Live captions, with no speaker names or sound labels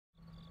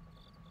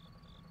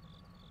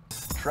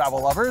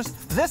travel lovers.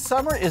 This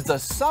summer is the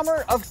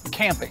summer of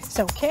camping.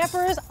 So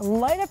campers,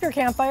 light up your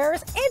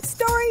campfires. It's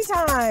story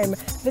time.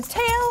 The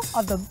tale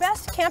of the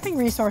best camping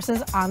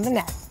resources on the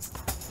net.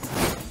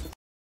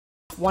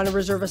 Want to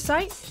reserve a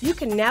site? You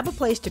can nab a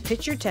place to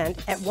pitch your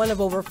tent at one of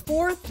over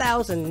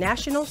 4,000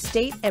 national,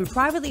 state, and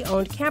privately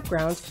owned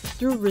campgrounds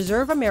through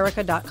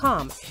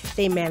reserveamerica.com.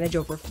 They manage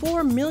over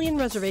 4 million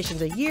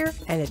reservations a year,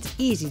 and it's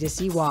easy to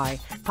see why.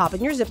 Pop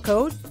in your zip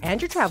code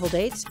and your travel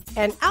dates,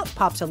 and out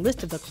pops a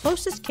list of the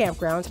closest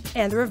campgrounds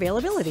and their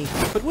availability.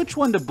 But which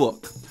one to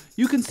book?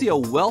 You can see a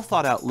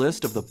well-thought-out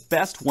list of the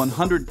best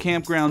 100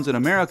 campgrounds in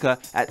America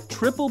at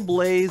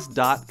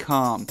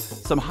tripleblaze.com.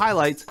 Some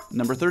highlights: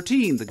 number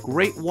 13, the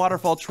great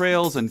waterfall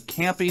trails and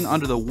camping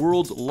under the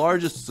world's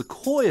largest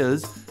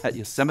sequoias at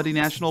Yosemite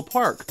National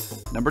Park.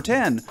 Number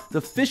 10,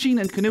 the fishing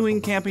and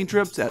canoeing camping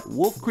trips at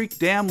Wolf Creek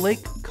Dam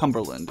Lake,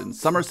 Cumberland in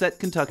Somerset,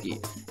 Kentucky.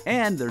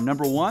 And their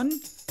number 1,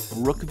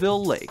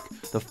 Brookville Lake.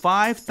 The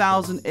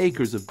 5,000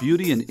 acres of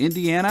beauty in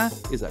Indiana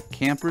is a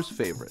camper's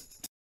favorite.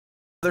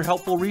 Another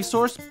helpful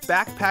resource,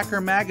 Backpacker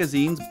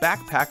Magazine's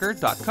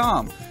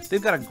backpacker.com.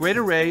 They've got a great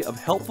array of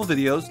helpful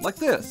videos like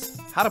this: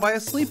 how to buy a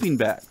sleeping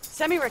bag.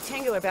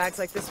 Semi-rectangular bags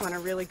like this one are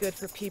really good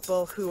for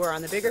people who are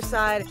on the bigger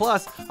side.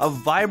 Plus, a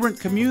vibrant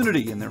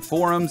community in their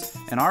forums,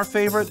 and our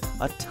favorite,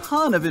 a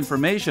ton of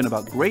information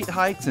about great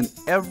hikes in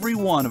every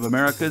one of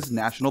America's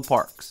national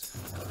parks.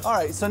 All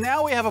right, so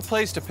now we have a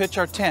place to pitch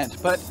our tent,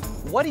 but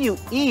what do you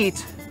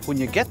eat when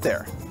you get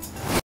there?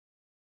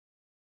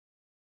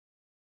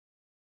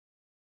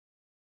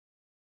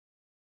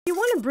 If you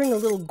want to bring a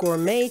little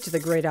gourmet to the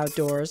great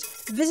outdoors,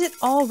 visit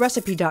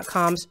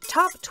allrecipe.com's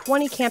top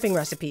 20 camping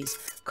recipes: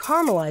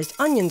 caramelized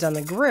onions on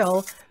the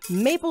grill,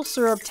 maple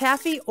syrup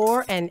taffy,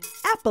 or an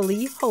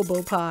appley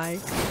hobo pie.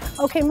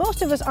 Okay,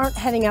 most of us aren't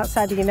heading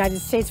outside the United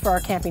States for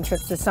our camping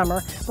trips this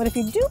summer, but if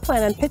you do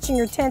plan on pitching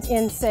your tent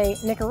in, say,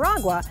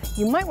 Nicaragua,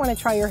 you might want to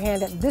try your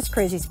hand at this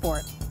crazy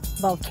sport: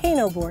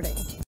 volcano boarding.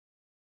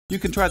 You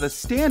can try the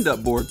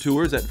stand-up board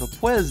tours at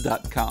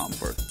vapuez.com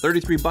for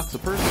 $33 a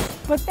person.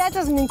 But that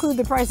doesn't include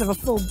the price of a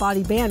full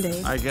body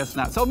Band-Aid. I guess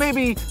not. So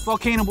maybe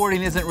volcano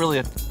boarding isn't really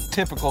a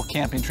typical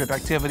camping trip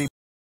activity.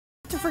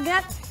 To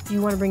forget,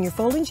 you want to bring your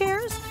folding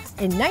chairs,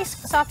 a nice,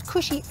 soft,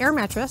 cushy air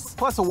mattress,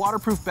 Plus a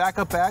waterproof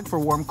backup bag for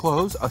warm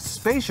clothes, a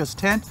spacious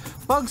tent,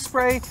 bug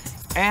spray,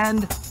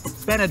 and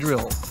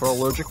Benadryl for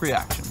allergic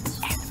reactions.